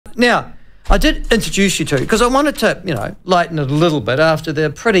Now, I did introduce you to, because I wanted to, lighten it a little bit after the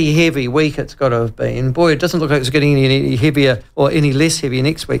pretty heavy week it's got to have been. Boy, it doesn't look like it's getting any heavier or any less heavy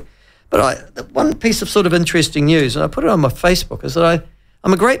next week. But one piece of sort of interesting news, and I put it on my Facebook, is that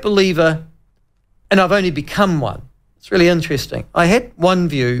I'm a great believer, and I've only become one. It's really interesting. I had one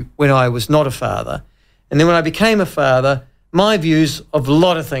view when I was not a father, and then when I became a father, my views of a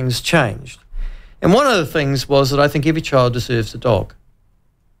lot of things changed. And one of the things was that I think every child deserves a dog.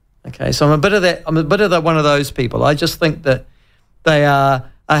 Okay, so I'm a bit of one of those people. I just think that they are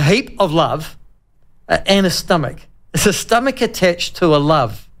a heap of love and a stomach. It's a stomach attached to a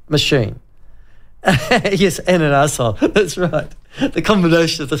love machine. Yes, and an arsehole. That's right. The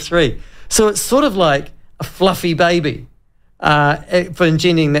combination of the three. So it's sort of like a fluffy baby for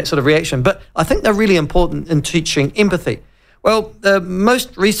engendering that sort of reaction. But I think they're really important in teaching empathy. Well, the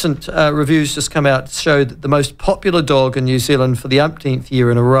most recent reviews just come out to show that the most popular dog in New Zealand for the umpteenth year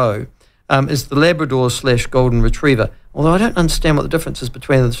in a row is the Labrador/Golden Retriever, although I don't understand what the difference is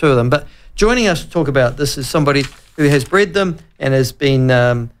between the two of them. But joining us to talk about this is somebody who has bred them and has been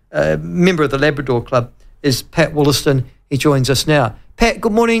a member of the Labrador Club, is Pat Woollaston. He joins us now. Pat,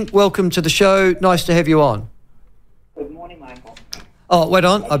 good morning. Welcome to the show. Nice to have you on. Good morning, Michael. Oh, wait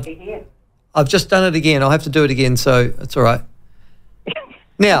on. I've just done it again. I'll have to do it again, so it's all right.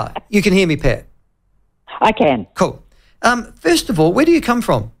 Now, you can hear me, Pat? I can. Cool. First of all, where do you come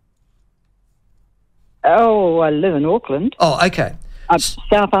from? Oh, I live in Auckland. Oh, okay. I'm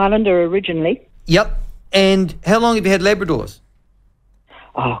South Islander originally. Yep. And how long have you had Labradors?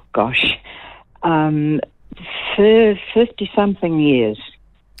 Oh, gosh. 50-something years.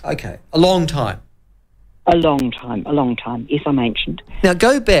 Okay. A long time. A long time. Yes, I'm ancient. Now,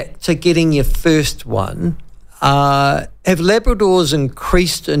 go back to getting your first one. Have Labradors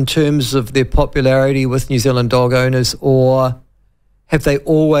increased in terms of their popularity with New Zealand dog owners, or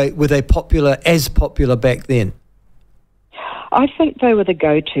were they popular back then? I think they were the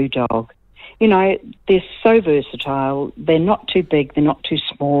go-to dog. You know, they're so versatile. They're not too big. They're not too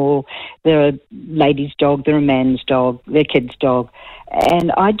small. They're a lady's dog. They're a man's dog. They're a kid's dog.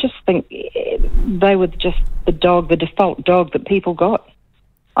 And I just think they were just the default dog that people got.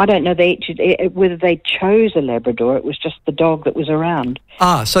 I don't know whether they chose a Labrador. It was just the dog that was around.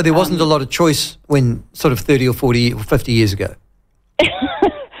 Ah, so there wasn't a lot of choice when sort of 30 or 40 or 50 years ago?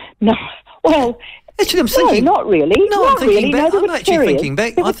 No. Well, actually, I'm thinking... No, not really. No, I'm thinking back. I'm actually thinking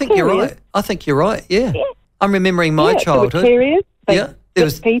back. I think you're right. Yeah. I'm remembering my childhood. There were terriers. There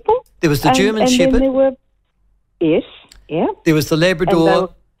was people. There was the German Shepherd. Then there were... Yes, yeah. There was the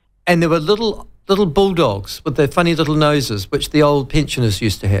Labrador, and there were little bulldogs with their funny little noses, which the old pensioners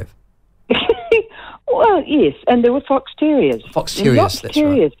used to have. Well, yes, and there were fox terriers. Fox terriers, lots of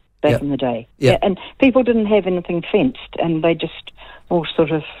terriers right. back in the day. Yeah. And people didn't have anything fenced, and they just all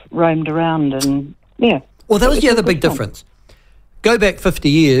sort of roamed around, and Well, that was the other big difference. Go back 50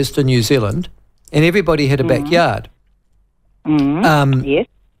 years to New Zealand, and everybody had a backyard. Yes.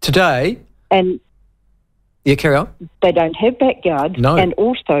 Today... And... Yeah, carry on. They don't have backyards. No. And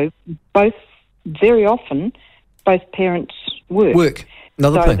also, very often, both parents work.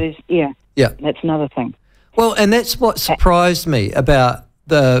 Another thing. Yeah, that's another thing. Well, and that's what surprised me about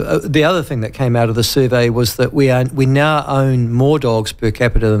the other thing that came out of the survey was that we now own more dogs per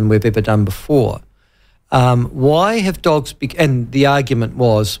capita than we've ever done before. Why have dogs... and the argument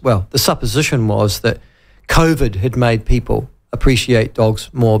was, well, the supposition was that COVID had made people appreciate dogs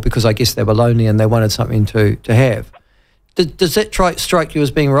more because I guess they were lonely and they wanted something to have. Does that strike you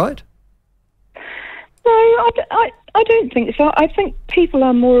as being right? No, I don't think so. I think people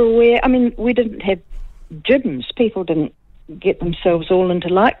are more aware. I mean, we didn't have gyms. People didn't get themselves all into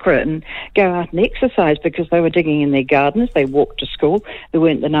lycra and go out and exercise because they were digging in their gardens. They walked to school. There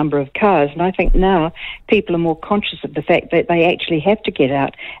weren't the number of cars. And I think now people are more conscious of the fact that they actually have to get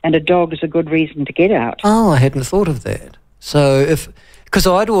out, and a dog is a good reason to get out. Oh, I hadn't thought of that. So because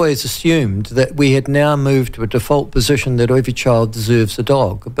I'd always assumed that we had now moved to a default position that every child deserves a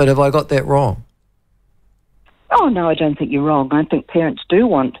dog. But have I got that wrong? Oh, no, I don't think you're wrong. I think parents do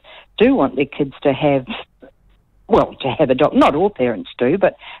want their kids to have a dog. Not all parents do,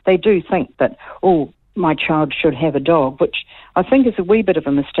 but they do think that, my child should have a dog, which I think is a wee bit of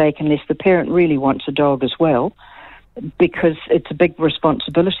a mistake unless the parent really wants a dog as well, because it's a big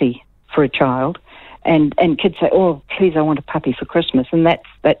responsibility for a child. And kids say, oh, please, I want a puppy for Christmas, and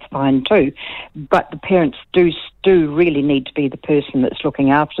that's fine too. But the parents do really need to be the person that's looking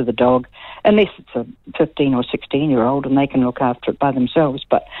after the dog, unless it's a 15 or 16-year-old and they can look after it by themselves.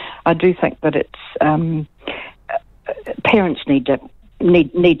 But I do think that it's parents need to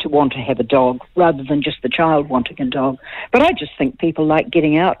need to want to have a dog rather than just the child wanting a dog. But I just think people like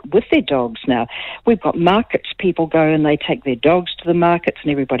getting out with their dogs now. We've got markets. People go and they take their dogs to the markets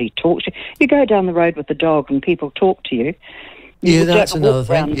and everybody talks to you. You go down the road with the dog and people talk to you. Yeah, that's another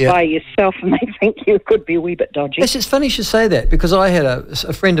thing. Yeah. By yourself and they think you could be a wee bit dodgy. Yes, it's funny you should say that, because I had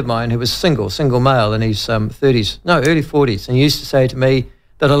a friend of mine who was single male in his early 40s, and he used to say to me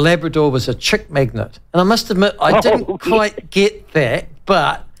that a Labrador was a chick magnet. And I must admit, I didn't quite get that,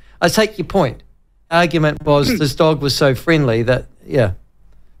 but I take your point. Argument was this dog was so friendly that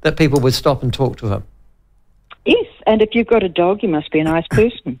people would stop and talk to him. Yes, and if you've got a dog, you must be a nice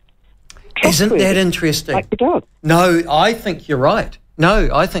person. Isn't that interesting? Like the dog. No, I think you're right. No,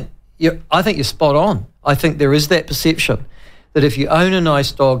 I think you're spot on. I think there is that perception that if you own a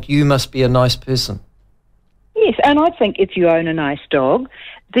nice dog, you must be a nice person. Yes, and I think if you own a nice dog,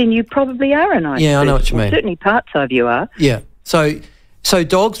 then you probably are a nice person. Yeah, I know what you mean. Certainly parts of you are. Yeah. So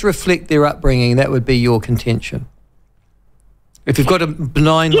dogs reflect their upbringing. That would be your contention. If you've got a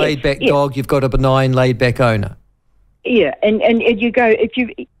benign, laid-back dog, you've got a benign, laid-back owner. Yeah, and you go,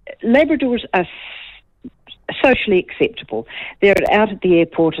 Labradors are socially acceptable. They're out at the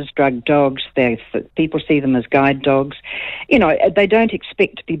airport as drug dogs. People see them as guide dogs. You know, they don't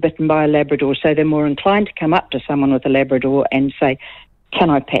expect to be bitten by a Labrador, so they're more inclined to come up to someone with a Labrador and say, "Can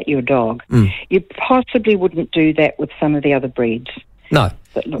I pet your dog?" You possibly wouldn't do that with some of the other breeds. No.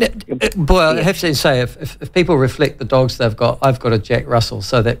 I have to say, if people reflect the dogs they've got, I've got a Jack Russell,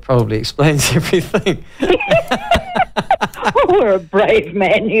 so that probably explains everything. Oh, what a brave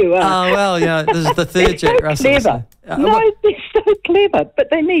man you are. Oh, well, this is the third Jack Russell. Clever. They're so clever, but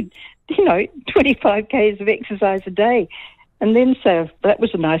they need, 25 Ks of exercise a day. And then that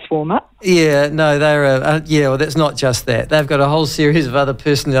was a nice warm-up. Yeah, no, they're, well, that's not just that. They've got a whole series of other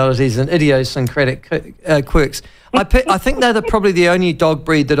personalities and idiosyncratic quirks. I think they're probably the only dog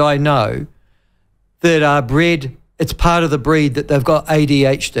breed that I know that are bred, it's part of the breed that they've got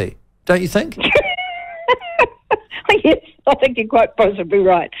ADHD. Don't you think? Yes, I think you're quite possibly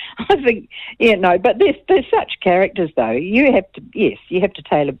right. I think, but they're such characters, though. You have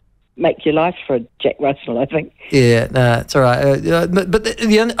to make your life for a Jack Russell, I think. Yeah, no, it's all right. But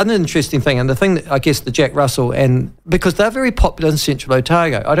the other interesting thing, and the thing that I guess the Jack Russell, and because they're very popular in Central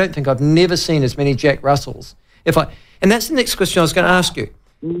Otago, I don't think I've never seen as many Jack Russells. And that's the next question I was going to ask you.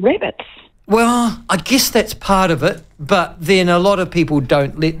 Rabbits. Well, I guess that's part of it, but then a lot of people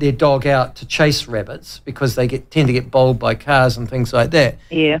don't let their dog out to chase rabbits because they tend to get bowled by cars and things like that.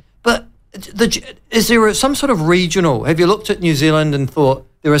 Yeah. But is there some sort of regional? Have you looked at New Zealand and thought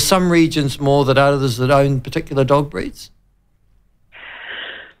there are some regions more than others that own particular dog breeds?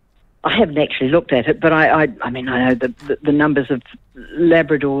 I haven't actually looked at it, but I know the numbers of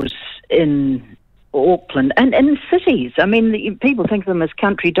Labradors in Auckland and in cities. I mean, people think of them as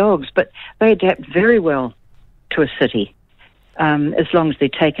country dogs, but they adapt very well to a city as long as they're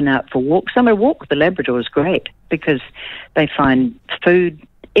taken out for walks. A walk with the Labrador is great because they find food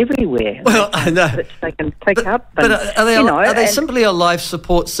everywhere. Well, I know. That they can pick up. But are they simply a life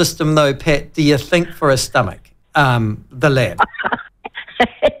support system, though, Pat, do you think, for a stomach, the lab?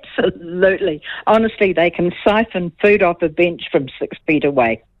 Absolutely. Honestly, they can siphon food off a bench from 6 feet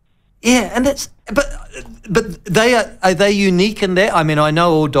away. Yeah, and but are they unique in that? I mean, I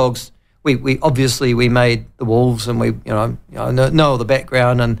know all dogs. We obviously made the wolves, and we know the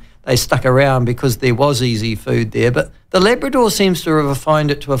background, and they stuck around because there was easy food there. But the Labrador seems to have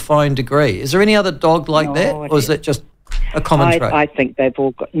refined it to a fine degree. Is there any other dog like that, or is that just a common trait? I think they've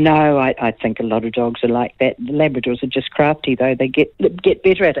all got. No, I think a lot of dogs are like that. The Labradors are just crafty, though. They get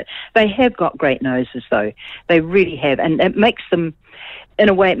better at it. They have got great noses, though. They really have, and it makes them. In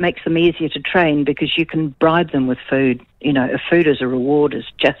a way, it makes them easier to train because you can bribe them with food. Food as a reward is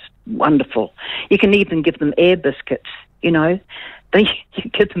just wonderful. You can even give them air biscuits, You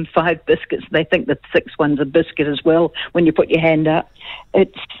give them 5 biscuits, they think the 6th one's a biscuit as well when you put your hand up.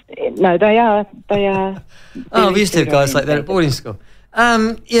 They are. Oh, we used to have guys like that at boarding school.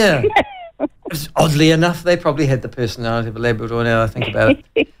 Yeah. Oddly enough, they probably had the personality of a Labrador now I think about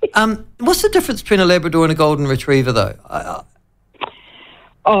it. What's the difference between a Labrador and a Golden Retriever, though?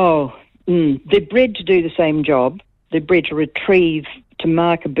 They're bred to do the same job. They're bred to retrieve, to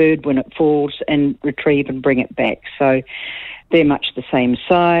mark a bird when it falls and retrieve and bring it back. So they're much the same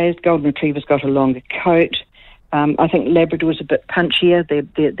size. Golden Retriever's got a longer coat. I think Labrador's a bit punchier.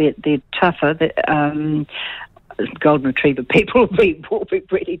 They're tougher. Golden Retriever people will be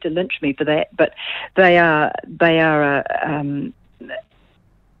ready to lynch me for that, but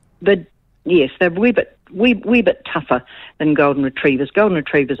yes, they're a wee bit wee bit tougher than golden retrievers. Golden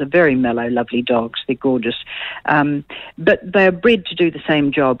retrievers are very mellow, lovely dogs. They're gorgeous. But they're bred to do the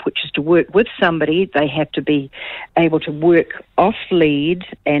same job, which is to work with somebody. They have to be able to work off lead,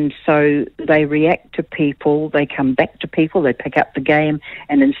 and so they react to people. They come back to people. They pick up the game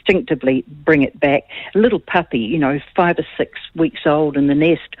and instinctively bring it back. A little puppy, 5 or 6 weeks old in the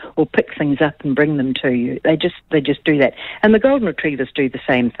nest, will pick things up and bring them to you. They just do that. And the golden retrievers do the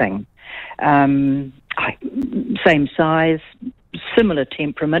same thing. Same size, similar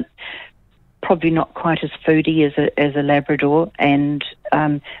temperament, probably not quite as foodie as a Labrador, and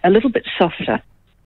a little bit softer.